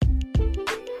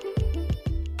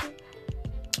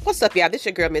What's up, y'all? This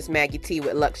your girl, Miss Maggie T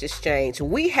with Lush Exchange.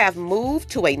 We have moved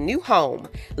to a new home,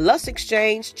 Lush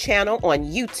Exchange channel on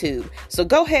YouTube. So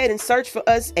go ahead and search for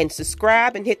us and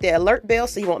subscribe and hit the alert bell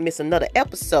so you won't miss another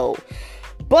episode.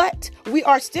 But we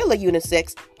are still a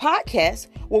unisex podcast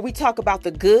where we talk about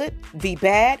the good, the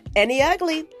bad, and the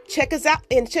ugly. Check us out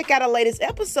and check out our latest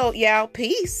episode, y'all.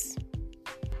 Peace.